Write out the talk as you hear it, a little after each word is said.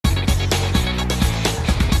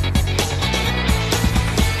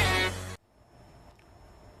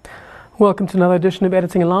Welcome to another edition of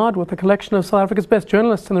Editing Aloud with a collection of South Africa's best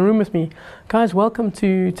journalists in the room with me. Guys, welcome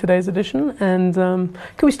to today's edition. And can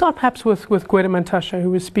we start perhaps with Gwede Mantashe,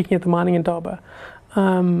 who was speaking at the Mining Indaba.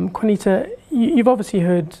 Juanita, you've obviously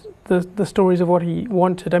heard the stories of what he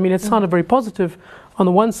wanted. I mean, it sounded very positive on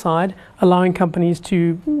the one side, allowing companies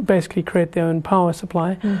to basically create their own power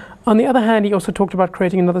supply. On the other hand, he also talked about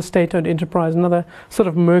creating another state-owned enterprise, another sort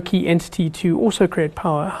of murky entity to also create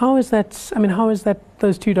power. How is that,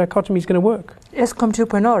 those two dichotomies going to work? Eskom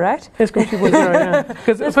 2.0, right? Eskom 2.0, yeah.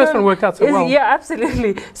 Because the first one worked out so well. Yeah,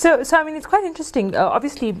 absolutely. So I mean, it's quite interesting.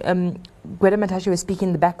 Obviously, Gwede Mantashe was speaking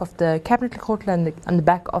in the back of the Cabinet Lekgotla and on the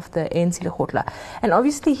back of the ANC Lekgotla. And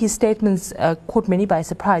obviously, his statements caught many by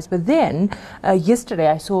surprise. But then, yesterday,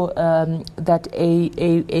 I saw that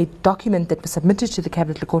a document that was submitted to the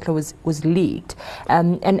Cabinet Lekgotla was leaked.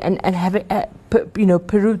 And having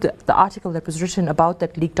perused the article that was written about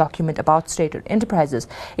that leaked document about state-owned enterprises,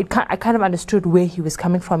 I kind of understood where he was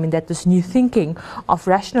coming from, in that this new thinking of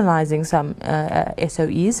rationalizing some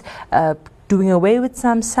SOEs, doing away with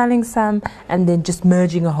some, selling some, and then just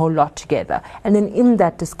merging a whole lot together. And then in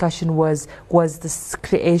that discussion was this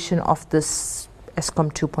creation of this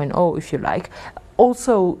Eskom 2.0, if you like.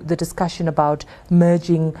 Also, the discussion about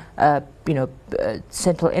merging,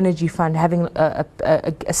 Central Energy Fund, having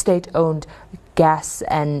a state-owned gas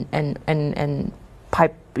and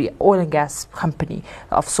pipe, oil and gas company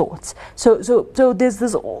of sorts. So there's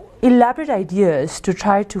this elaborate ideas to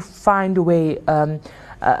try to find a way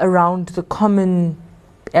around the common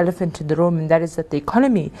elephant in the room, and that is that the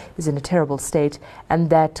economy is in a terrible state, and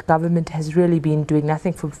that government has really been doing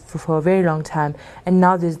nothing for a very long time, and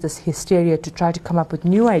now there's this hysteria to try to come up with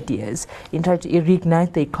new ideas and try to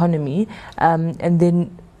reignite the economy, and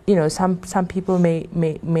then some people may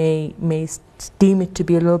deem it to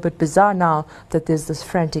be a little bit bizarre now that there's this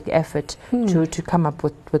frantic effort to come up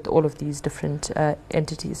with all of these different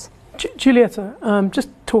entities. Julietta, just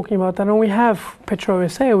talking about that, and we have Petro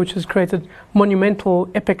SA, which has created monumental,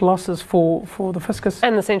 epic losses for the fiscus.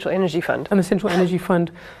 And the Central Energy Fund. And the Central Energy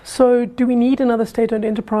Fund. So do we need another state-owned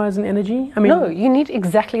enterprise in energy? No, you need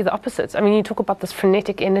exactly the opposite. I mean, you talk about this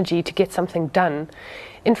frenetic energy to get something done.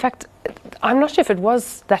 In fact, I'm not sure if it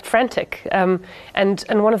was that frantic. And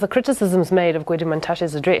one of the criticisms made of Gwede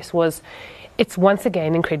Mantashe's address was it's once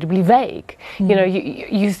again incredibly vague.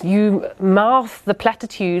 You mouth the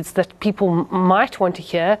platitudes that people might want to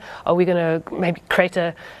hear. Are we going to maybe create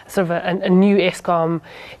a sort of a new Eskom,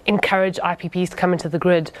 encourage IPPs to come into the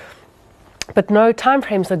grid? But no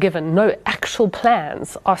timeframes are given, no actual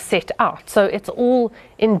plans are set out. So it's all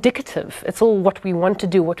indicative. It's all what we want to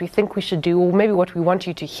do, what we think we should do, or maybe what we want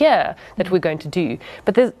you to hear that we're going to do.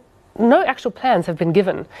 But there's no actual plans have been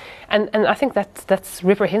given. And I think that's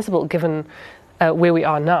reprehensible given where we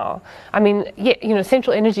are now. I mean,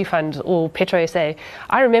 Central Energy Fund or Petro SA,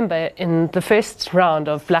 I remember in the first round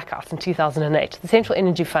of blackouts in 2008, the Central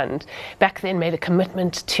Energy Fund back then made a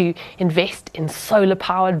commitment to invest in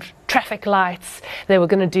solar-powered traffic lights. They were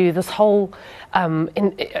going to do this whole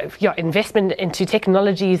investment into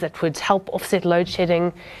technologies that would help offset load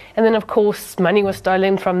shedding. And then, of course, money was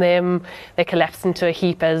stolen from them. They collapsed into a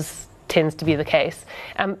heap, as tends to be the case.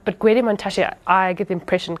 But Gwede Mantashe, I get the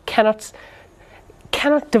impression, cannot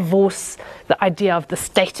divorce the idea of the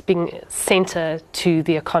state being centre to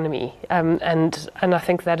the economy, and I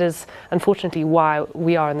think that is unfortunately why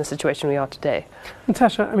we are in the situation we are today.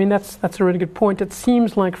 Natasha, I mean that's a really good point. It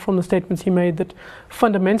seems like from the statements he made that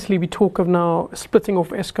fundamentally we talk of now splitting off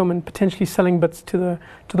Eskom and potentially selling bits to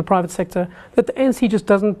the private sector. That the ANC just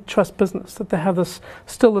doesn't trust business. That they have this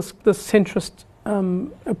centrist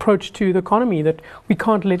approach to the economy, that we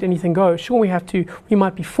can't let anything go. Sure, we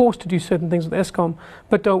might be forced to do certain things with Eskom,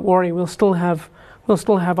 but don't worry, we'll still have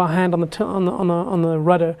our hand on the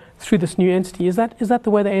rudder through this new entity. Is that the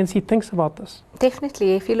way the ANC thinks about this?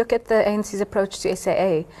 Definitely. If you look at the ANC's approach to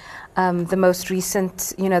SAA, the most recent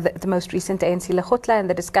ANC Lekgotla and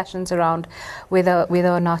the discussions around whether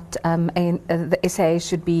or not the SAA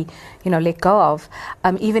should be, let go of.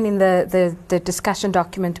 Even in the discussion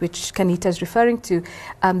document which Kanita is referring to,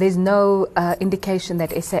 there's no indication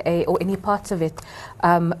that SAA or any parts of it,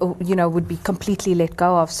 would be completely let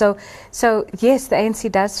go of. So yes, the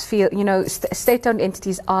ANC does feel, state-owned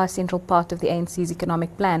entities are a central part of the ANC's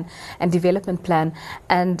economic plan and development plan,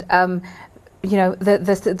 and you know,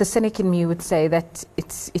 the cynic in me would say that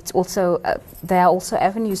it's also there are also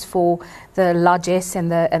avenues for the largesse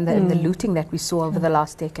and the looting that we saw over the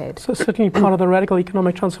last decade. So certainly part of the radical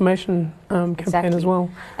economic transformation campaign Exactly. as well.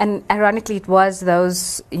 And ironically, it was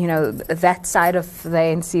those, you know, that side of the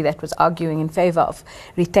ANC that was arguing in favour of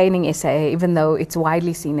retaining SAA, even though it's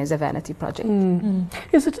widely seen as a vanity project.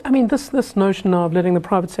 Is it? I mean, this notion now of letting the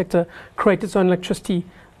private sector create its own electricity.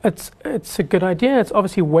 It's a good idea. It's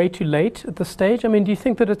obviously way too late at this stage. I mean, do you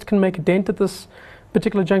think that it can make a dent at this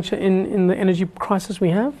particular juncture in the energy crisis we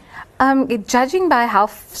have? Judging by how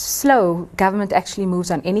slow government actually moves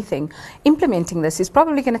on anything, implementing this is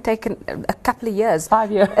probably going to take a couple of years.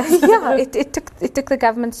 5 years. Yeah, it took the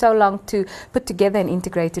government so long to put together an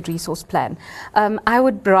integrated resource plan. I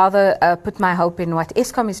would rather put my hope in what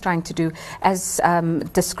Eskom is trying to do, as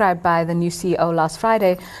described by the new CEO last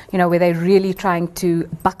Friday. You know, where they're really trying to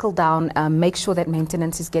buckle down, make sure that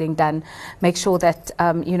maintenance is getting done, make sure that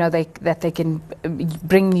you know they can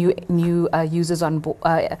bring new users on board.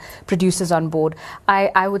 Producers on board.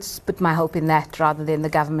 I would put my hope in that rather than the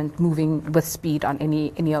government moving with speed on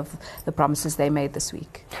any of the promises they made this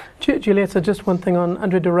week. Julietta, just one thing on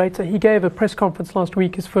Andre de Ruyter. He gave a press conference last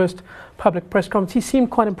week, his first public press conference. He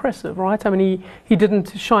seemed quite impressive, right? I mean, he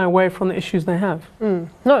didn't shy away from the issues they have.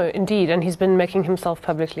 No, indeed, and he's been making himself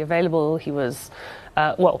publicly available. He was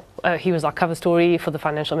he was our cover story for the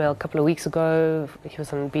Financial Mail a couple of weeks ago. He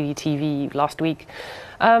was on BDTV last week.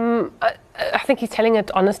 I think he's telling it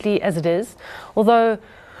honestly as it is, although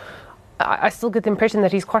I still get the impression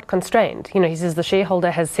that he's quite constrained. You know, he says the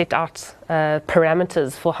shareholder has set out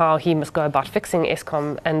parameters for how he must go about fixing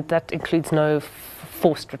Eskom, and that includes no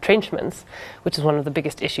forced retrenchments, which is one of the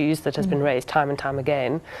biggest issues that has been raised time and time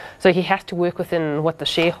again. So he has to work within what the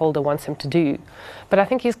shareholder wants him to do. But I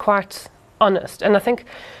think he's quite honest, and I think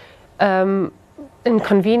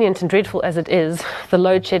inconvenient and dreadful as it is, the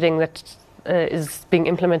load shedding that is being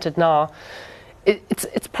implemented now, it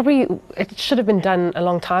should have been done a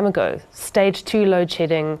long time ago. Stage 2 load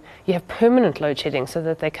shedding, you have permanent load shedding so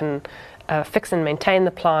that they can fix and maintain the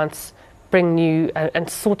plants, bring new and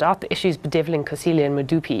sort out the issues bedeviling Kusile and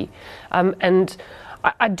Medupi. And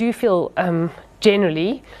I do feel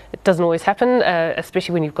generally, it doesn't always happen,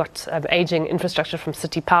 especially when you've got aging infrastructure from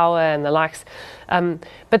City Power and the likes,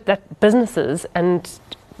 but that businesses and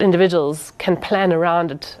individuals can plan around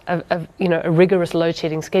it, a rigorous load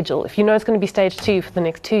shedding schedule. If you know it's going to be stage 2 for the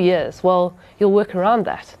next 2 years, well, you'll work around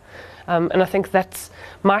that. And I think if that's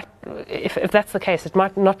the case, it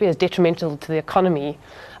might not be as detrimental to the economy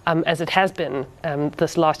as it has been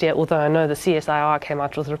this last year, although I know the CSIR came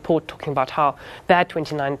out with a report talking about how bad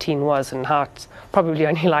 2019 was and how it's probably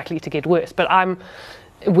only likely to get worse. But I'm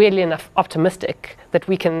weirdly enough optimistic that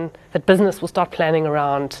that business will start planning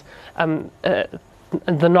around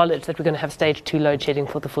the knowledge that we're going to have stage 2 load shedding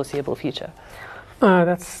for the foreseeable future. Well,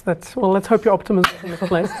 let's hope your optimism is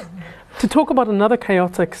misplaced. To talk about another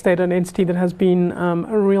chaotic state-owned entity that has been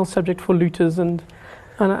a real subject for looters, and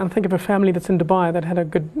I think of a family that's in Dubai that had a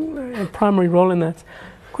good primary role in that.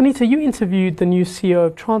 Juanita, you interviewed the new CEO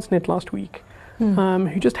of Transnet last week,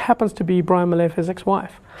 who just happens to be Brian Molefe's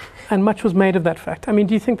ex-wife, and much was made of that fact. I mean,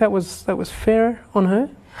 do you think that was fair on her?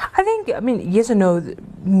 I mean, yes or no?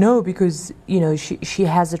 No, because, you know, she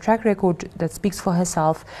has a track record that speaks for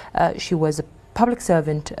herself. She was a public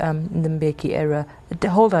servant in the Mbeki era, the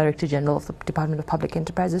whole Director General of the Department of Public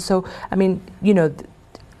Enterprises. So, I mean, you know,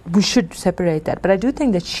 we should separate that. But I do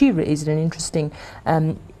think that she raised an interesting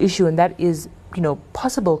issue, and that is, you know,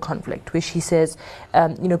 possible conflict, where she says,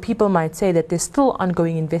 you know, people might say that there's still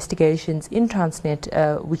ongoing investigations in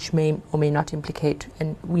Transnet which may or may not implicate,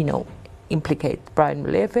 and we know, implicate Brian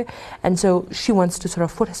Molefe, and so she wants to sort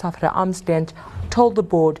of put herself at her arm's length, told the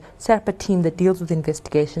board, set up a team that deals with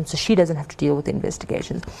investigations so she doesn't have to deal with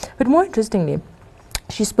investigations. But more interestingly,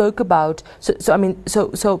 she spoke about,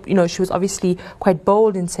 so you know, she was obviously quite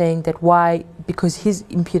bold in saying that why, because his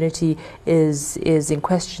impunity is in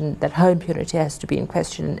question, that her impunity has to be in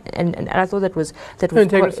question, and I thought that was her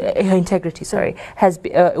integrity. Her integrity, sorry,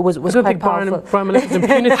 was quite powerful. Brian Molefe's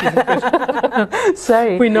impunity is in question.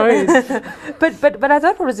 Sorry, we know it. But I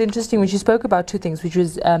thought what was interesting when she spoke about two things, which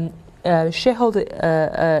was shareholder.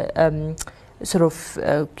 Sort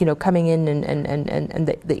of, you know, coming in and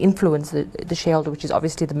the influence, the shareholder, which is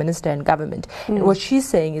obviously the minister and government. And what she's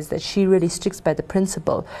saying is that she really sticks by the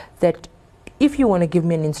principle that if you want to give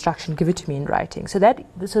me an instruction, give it to me in writing. So that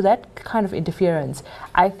kind of interference,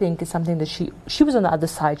 I think, is something that she was on the other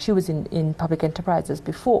side. She was in public enterprises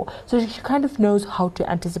before, so she kind of knows how to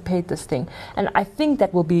anticipate this thing. And I think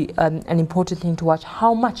that will be an important thing to watch.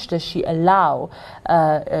 How much does she allow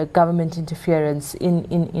government interference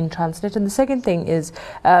in Transnet? And the second thing is,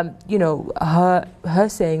 her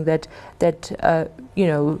saying that the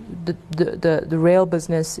rail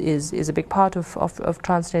business is a big part of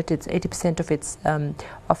Transnet. It's 80%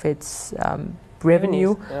 of its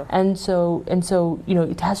revenue, yeah. and so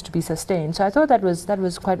it has to be sustained. So I thought that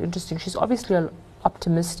was quite interesting. She's obviously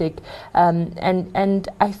optimistic, and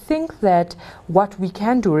I think that what we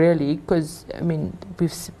can do really, because I mean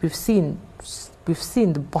we've seen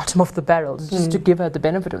the bottom of the barrel, just to give her the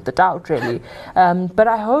benefit of the doubt, really. But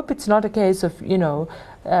I hope it's not a case of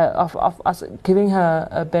of us giving her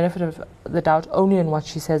a benefit of the doubt only on what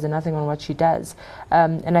she says and nothing on what she does.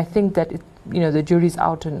 And I think that the jury's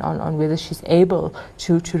out on whether she's able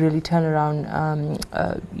to really turn around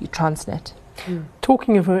Transnet.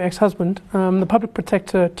 Talking of her ex-husband, the public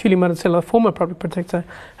protector, Thuli Madonsela, the former public protector,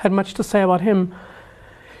 had much to say about him.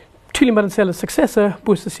 Thuli Madonsela's successor,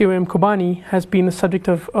 Busisiwe Mkhwebane, has been the subject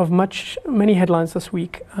of many headlines this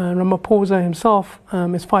week. Ramaphosa himself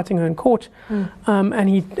is fighting her in court,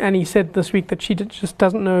 and he said this week that she just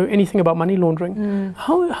doesn't know anything about money laundering.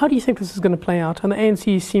 How do you think this is going to play out? And the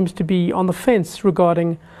ANC seems to be on the fence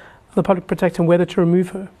regarding the public protector and whether to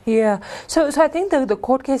remove her. Yeah, so I think the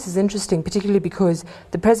court case is interesting, particularly because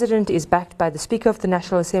the president is backed by the Speaker of the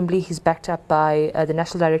National Assembly. He's backed up by the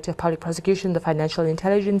National Director of Public Prosecution, the Financial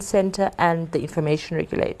Intelligence Center, and the Information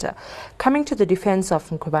Regulator. Coming to the defense of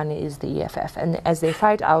Mkhwebane is the EFF, and as they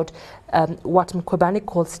fight out what Mkhwebane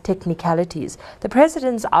calls technicalities, the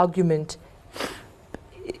president's argument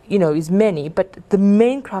is many, but the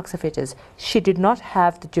main crux of it is she did not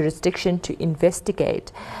have the jurisdiction to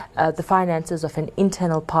investigate the finances of an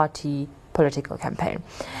internal party political campaign.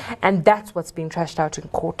 And that's what's being trashed out in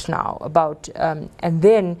court now about, and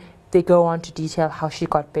then they go on to detail how she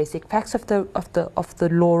got basic facts of the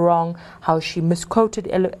law wrong, how she misquoted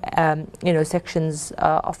sections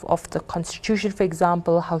of the Constitution, for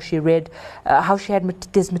example, how she read, how she had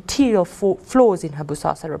there's material flaws in her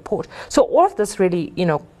Bosasa report. So all of this really,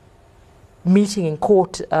 meeting in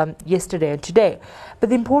court yesterday and today. But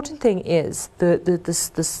the important thing is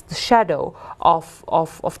the shadow of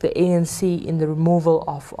the ANC in the removal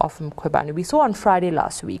of Mkhwebane. We saw on Friday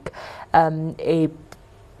last week a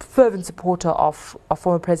fervent supporter of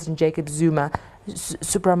former President Jacob Zuma,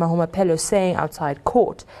 Supra Mahumapelo, saying outside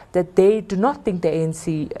court that they do not think the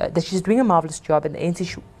ANC, that she's doing a marvelous job and the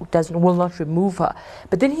ANC will not remove her.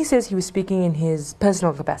 But then he says he was speaking in his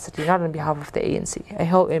personal capacity, not on behalf of the ANC, a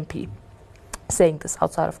whole MP, saying this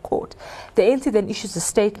outside of court. The ANC then issues a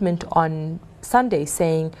statement on Sunday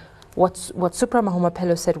saying what Supra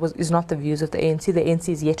Mahumapelo said is not the views of the ANC. The ANC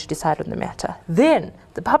is yet to decide on the matter. Then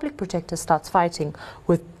the public protector starts fighting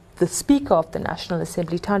with the Speaker of the National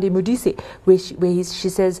Assembly, Thandi Modise, where she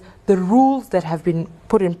says the rules that have been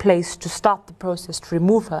put in place to start the process to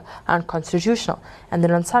remove her are unconstitutional. And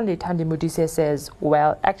then on Sunday, Thandi Modise says,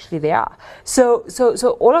 well, actually they are. So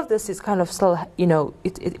all of this is kind of still,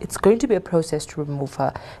 it's going to be a process to remove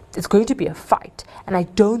her. It's going to be a fight. And I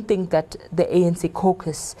don't think that the ANC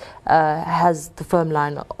caucus has the firm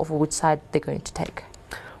line over which side they're going to take.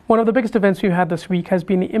 One of the biggest events we've had this week has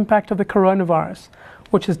been the impact of the coronavirus,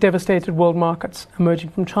 which has devastated world markets emerging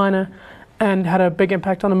from China and had a big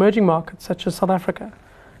impact on emerging markets such as South Africa.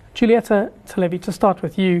 Julieta Talevi, to start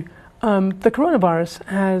with you, the coronavirus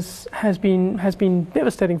has been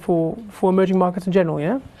devastating for emerging markets in general,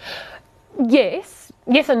 yeah? Yes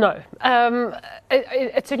and no.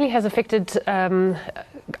 It certainly has affected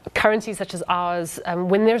currencies such as ours.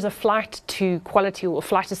 When there's a flight to quality or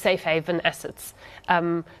flight to safe haven assets,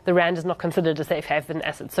 the rand is not considered a safe haven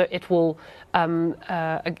asset, so it will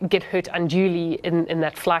get hurt unduly in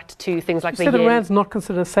that flight to things like the yen. So the rand's not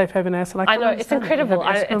considered a safe haven asset. I know, it's incredible.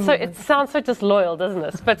 It sounds so disloyal, doesn't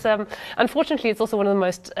it? But unfortunately, it's also one of the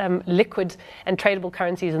most liquid and tradable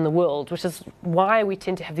currencies in the world, which is why we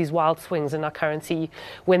tend to have these wild swings in our currency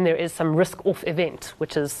when there is some risk-off event,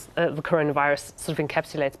 which is the coronavirus sort of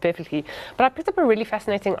encapsulates perfectly. But I picked up a really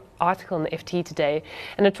fascinating article in the FT today,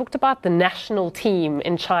 and it talked about the national team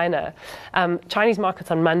in China. Chinese markets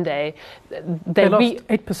on Monday, they lost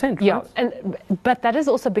 8%, right? Yeah, but that is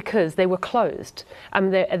also because they were closed.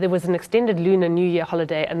 There was an extended Lunar New Year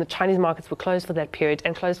holiday, and the Chinese markets were closed for that period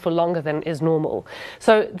and closed for longer than is normal.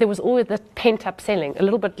 So there was always that pent-up selling, a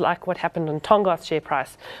little bit like what happened on Tonga's share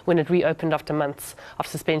price when it reopened after months of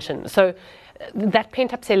suspension. So that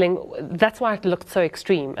pent-up selling, that's why it looked so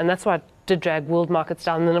extreme, and that's why it did drag world markets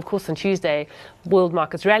down. And then, of course, on Tuesday, world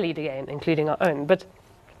markets rallied again, including our own. But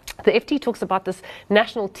the FT talks about this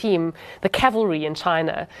national team, the cavalry in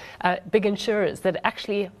China, big insurers that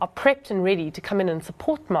actually are prepped and ready to come in and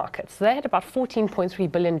support markets. So they had about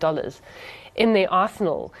 $14.3 billion in their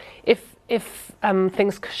arsenal if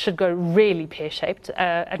things should go really pear-shaped,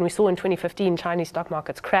 and we saw in 2015 Chinese stock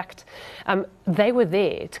markets cracked, they were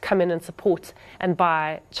there to come in and support and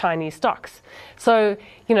buy Chinese stocks. So,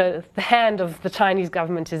 you know, the hand of the Chinese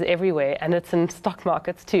government is everywhere, and it's in stock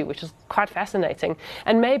markets too, which is quite fascinating,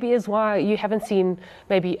 and maybe is why you haven't seen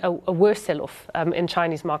maybe a worse sell-off in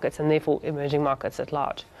Chinese markets and therefore emerging markets at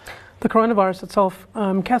large. The coronavirus itself,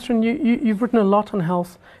 Catherine, you've written a lot on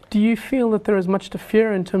health. Do you feel that there is much to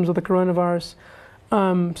fear in terms of the coronavirus,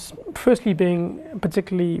 firstly being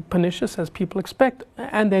particularly pernicious, as people expect,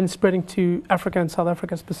 and then spreading to Africa and South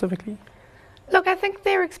Africa specifically? Look, I think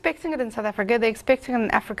they're expecting it in South Africa. They're expecting it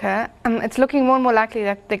in Africa. It's looking more and more likely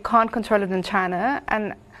that they can't control it in China.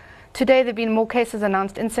 And today there have been more cases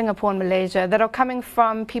announced in Singapore and Malaysia that are coming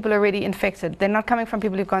from people already infected. They're not coming from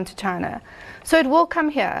people who've gone to China. So it will come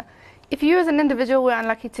here. If you as an individual were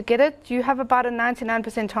unlucky to get it, you have about a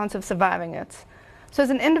 99% chance of surviving it. So as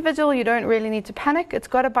an individual, you don't really need to panic. It's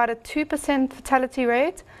got about a 2% fatality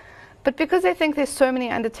rate. But because they think there's so many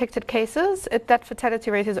undetected cases, that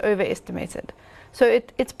fatality rate is overestimated. So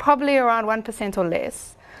it's probably around 1% or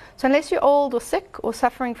less. So unless you're old or sick or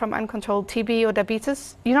suffering from uncontrolled TB or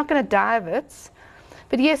diabetes, you're not going to die of it.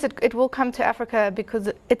 But yes, it will come to Africa because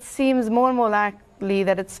it seems more and more likely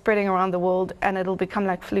that it's spreading around the world and it'll become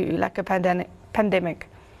like flu, like a pandemic.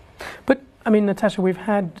 But, I mean, Natasha, we've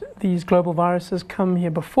had these global viruses come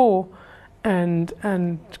here before and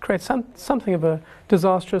create something of a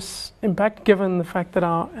disastrous impact, given the fact that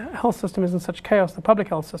our health system is in such chaos, the public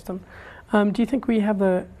health system. Do you think we have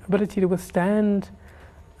the ability to withstand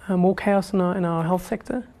more chaos in our health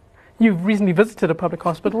sector? You've recently visited a public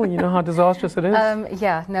hospital. You know how disastrous it is.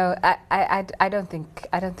 Yeah, no, I don't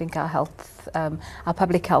think our health, our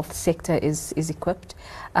public health sector is equipped.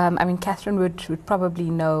 I mean, Catherine would probably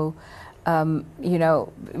know, know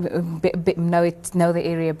the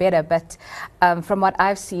area better. But from what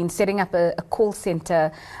I've seen, setting up a call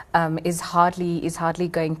center is hardly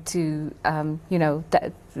going to,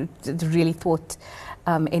 really thwart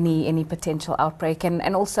any potential outbreak.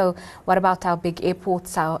 And also, what about our big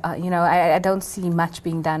airports? I don't see much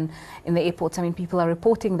being done in the airports. I mean, people are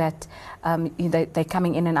reporting that they're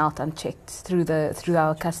coming in and out unchecked through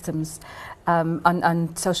our customs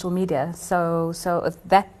on social media. So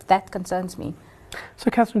that concerns me. So,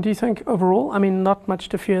 Catherine, do you think overall, I mean, not much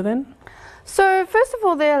to fear then? So, first of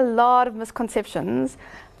all, there are a lot of misconceptions.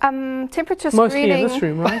 Temperature screening. Mostly in this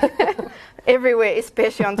room, right? Everywhere,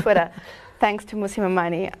 especially on Twitter. Thanks to Musi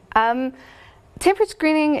Mamani. Temperature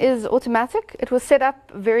screening is automatic. It was set up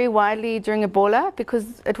very widely during Ebola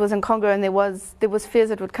because it was in Congo and there was fears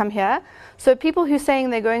it would come here. So people who are saying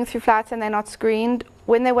they're going through flights and they're not screened,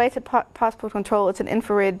 when they wait at passport control, it's an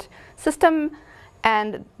infrared system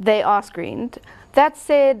and they are screened. That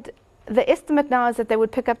said, the estimate now is that they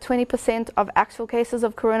would pick up 20% of actual cases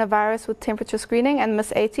of coronavirus with temperature screening and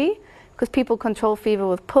miss 80 because people control fever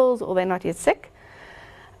with pills or they're not yet sick.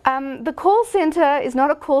 The call center is not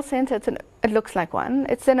a call center, it looks like one.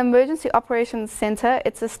 It's an emergency operations center.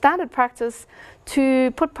 It's a standard practice to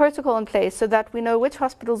put protocol in place so that we know which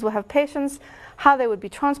hospitals will have patients, how they would be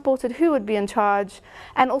transported, who would be in charge,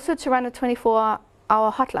 and also to run a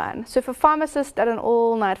 24-hour hotline. So if a pharmacist at an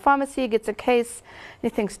all-night pharmacy gets a case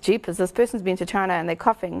and he thinks, jeepers, this person's been to China and they're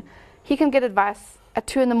coughing, he can get advice at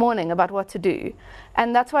 2 in the morning about what to do.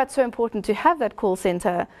 And that's why it's so important to have that call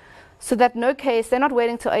center, so that no case, they're not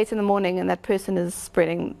waiting till 8 in the morning and that person is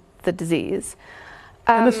spreading the disease.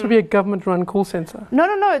 And this would be a government-run call center?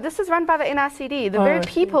 No. This is run by the NICD. The very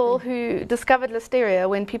people who discovered Listeria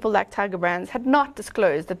when people like Tiger Brands had not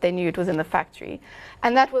disclosed that they knew it was in the factory.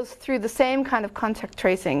 And that was through the same kind of contact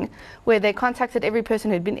tracing, where they contacted every person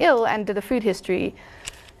who'd been ill and did a food history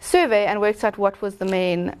survey and worked out what was the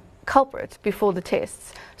main culprit before the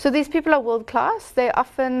tests. So these people are world-class. They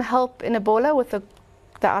often help in Ebola with the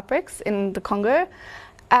outbreaks in the Congo,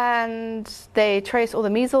 and they trace all the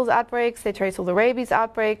measles outbreaks, they trace all the rabies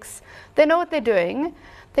outbreaks. They know what they're doing.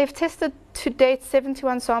 They've tested to date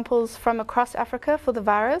 71 samples from across Africa for the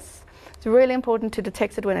virus. It's really important to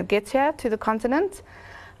detect it when it gets here to the continent.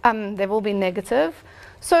 They've all been negative.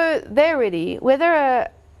 So they're ready. Whether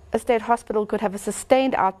a state hospital could have a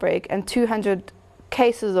sustained outbreak and 200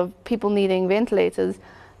 cases of people needing ventilators,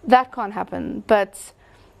 that can't happen. But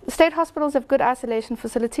state hospitals have good isolation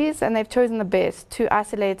facilities and they've chosen the best to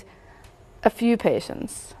isolate a few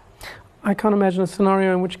patients. I can't imagine a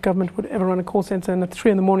scenario in which government would ever run a call center and at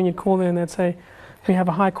 3 in the morning you'd call there and they'd say, we have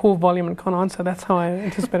a high call volume and can't answer. That's how I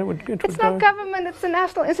anticipate it would It's not government, it's the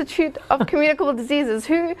National Institute of Communicable Diseases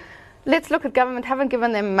who, let's look at government, haven't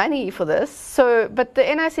given them money for this. So, but the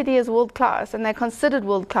NICD is world class and they're considered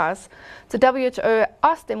world class. So WHO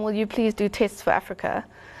asked them, will you please do tests for Africa?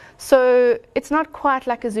 So it's not quite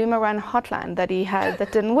like a Zuma run hotline that he had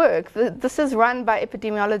that didn't work. This is run by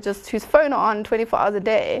epidemiologists whose phone are on 24 hours a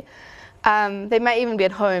day. They may even be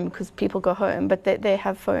at home because people go home, but they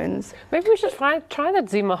have phones. Maybe we should try that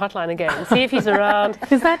Zuma hotline again. See if he's around.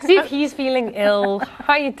 See if he's feeling ill.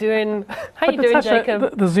 How you doing? How you doing, Natasha,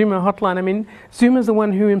 Jacob? The Zuma hotline. I mean, Zuma's the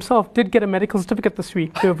one who himself did get a medical certificate this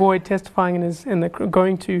week to avoid testifying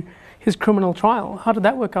going to his criminal trial. How did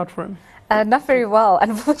that work out for him? Not very well,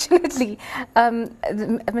 unfortunately.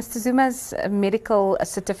 Mr. Zuma's medical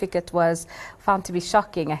certificate was found to be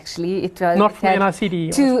shocking, actually. It was not from the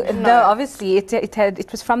NICD? No, obviously.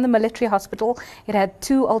 It was from the military hospital. It had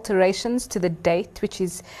 2 alterations to the date, which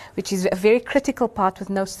is a very critical part with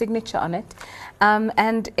no signature on it.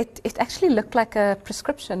 And it actually looked like a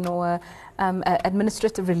prescription or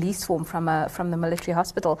administrative release form from the military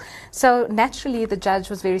hospital. So naturally, the judge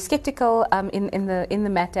was very sceptical in the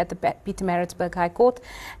matter at the Pietermaritzburg High Court,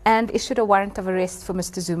 and issued a warrant of arrest for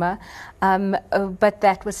Mr. Zuma. But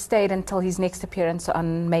that was stayed until his next appearance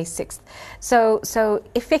on May 6th. So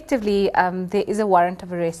effectively, there is a warrant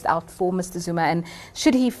of arrest out for Mr. Zuma, and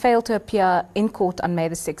should he fail to appear in court on May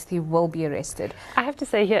the 6th, he will be arrested. I have to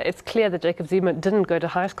say here, it's clear that Jacob Zuma didn't go to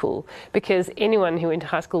high school, because anyone who went to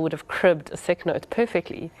high school would have cribbed a SEC note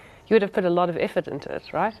perfectly. You would have put a lot of effort into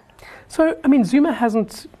it, right? So, I mean, Zuma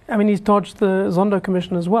hasn't, he's dodged the Zondo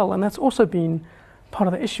Commission as well, and that's also been part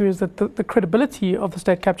of the issue, is that the credibility of the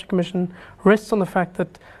State Capture Commission rests on the fact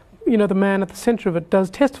that, the man at the center of it does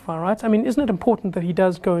testify, right? I mean, isn't it important that he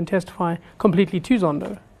does go and testify completely to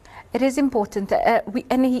Zondo? It is important,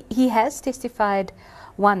 and he has testified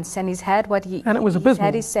once, and he's had what and it was abysmal.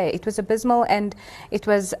 Had his say. It was abysmal, and it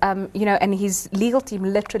was, and his legal team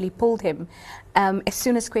literally pulled him as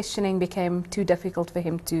soon as questioning became too difficult for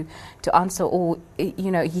him to answer, or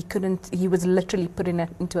he couldn't. He was literally put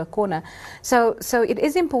into a corner. So it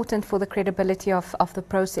is important for the credibility of the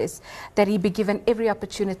process that he be given every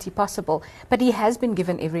opportunity possible. But he has been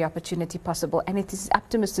given every opportunity possible, and it is up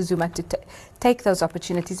to Mr. Zuma to take those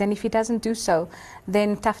opportunities. And if he doesn't do so,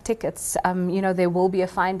 then tough tickets. There will be a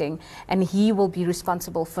finding, and he will be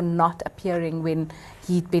responsible for not appearing when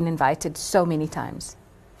he'd been invited so many times.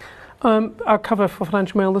 Our cover for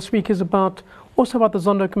Financial Mail this week is also about the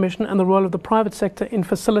Zondo Commission and the role of the private sector in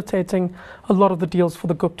facilitating a lot of the deals for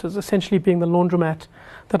the Guptas, essentially being the laundromat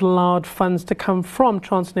that allowed funds to come from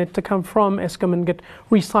Transnet, to come from Eskom and get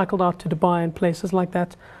recycled out to Dubai and places like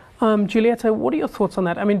that. Julietta, what are your thoughts on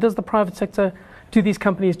that? I mean, does the private sector, do these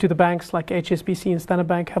companies, do the banks like HSBC and Standard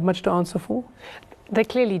Bank have much to answer for? They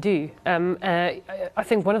clearly do. I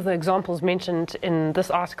think one of the examples mentioned in this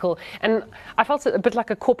article, and I felt a bit like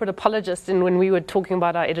a corporate apologist when we were talking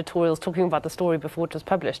about our editorials, talking about the story before it was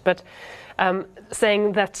published, but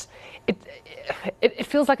saying that it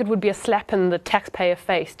feels like it would be a slap in the taxpayer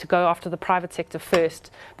face to go after the private sector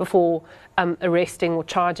first before arresting or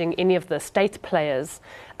charging any of the state players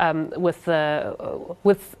with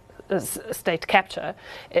state capture.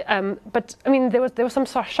 But I mean, there were some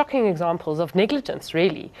shocking examples of negligence,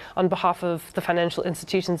 really, on behalf of the financial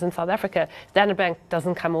institutions in South Africa. Standard Bank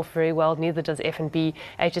doesn't come off very well, neither does FNB.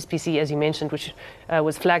 HSBC, as you mentioned, which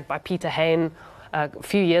was flagged by Peter Hain a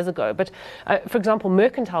few years ago. But for example,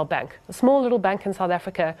 Mercantile Bank, a small little bank in South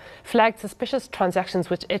Africa, flagged suspicious transactions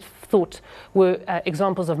which it thought were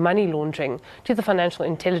examples of money laundering to the Financial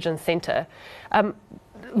Intelligence Center.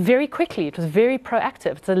 Very quickly. It was very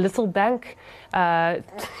proactive. It's a little bank,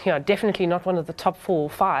 definitely not one of the top 4 or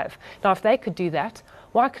 5. Now, if they could do that,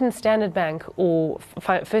 why couldn't Standard Bank or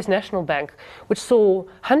First National Bank, which saw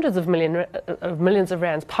hundreds of millions of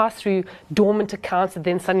rands pass through dormant accounts that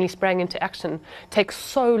then suddenly sprang into action, take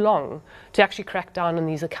so long to actually crack down on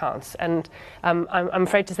these accounts? And I'm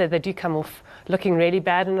afraid to say they do come off looking really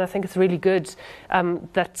bad, and I think it's really good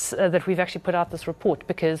that we've actually put out this report,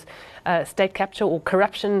 because state capture or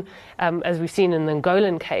corruption, as we've seen in the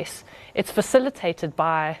Angolan case, it's facilitated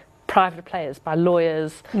by private players, by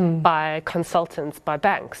lawyers, by consultants, by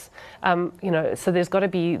banks. So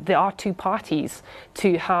there are 2 parties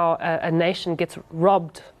to how a nation gets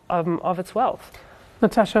robbed of its wealth.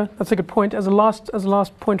 Natasha, that's a good point. As a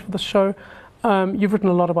last point for the show, you've written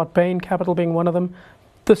a lot about Bain Capital being one of them.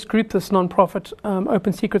 This group, this non-profit,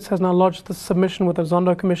 Open Secrets, has now lodged the submission with the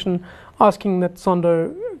Zondo Commission, asking that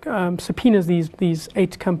Zondo subpoenas these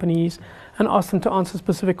 8 companies and ask them to answer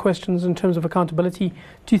specific questions in terms of accountability.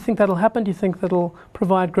 Do you think that'll happen? Do you think that'll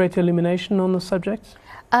provide greater illumination on the subject?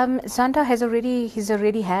 Zando he's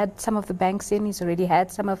already had some of the banks in, he's already had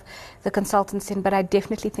some of the consultants in, but I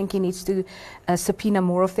definitely think he needs to subpoena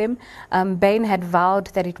more of them. Bain had vowed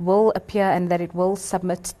that it will appear and that it will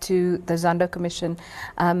submit to the Zando Commission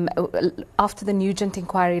after the Nugent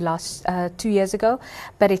inquiry 2 years ago,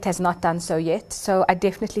 but it has not done so yet. So I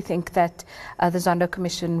definitely think that the Zando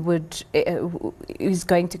Commission is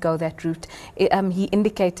going to go that route. He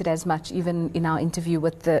indicated as much even in our interview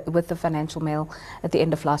with the Financial Mail at the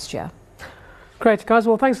end of last year. Great, guys.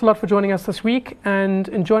 Well, thanks a lot for joining us this week,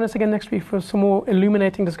 and join us again next week for some more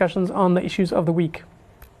illuminating discussions on the issues of the week.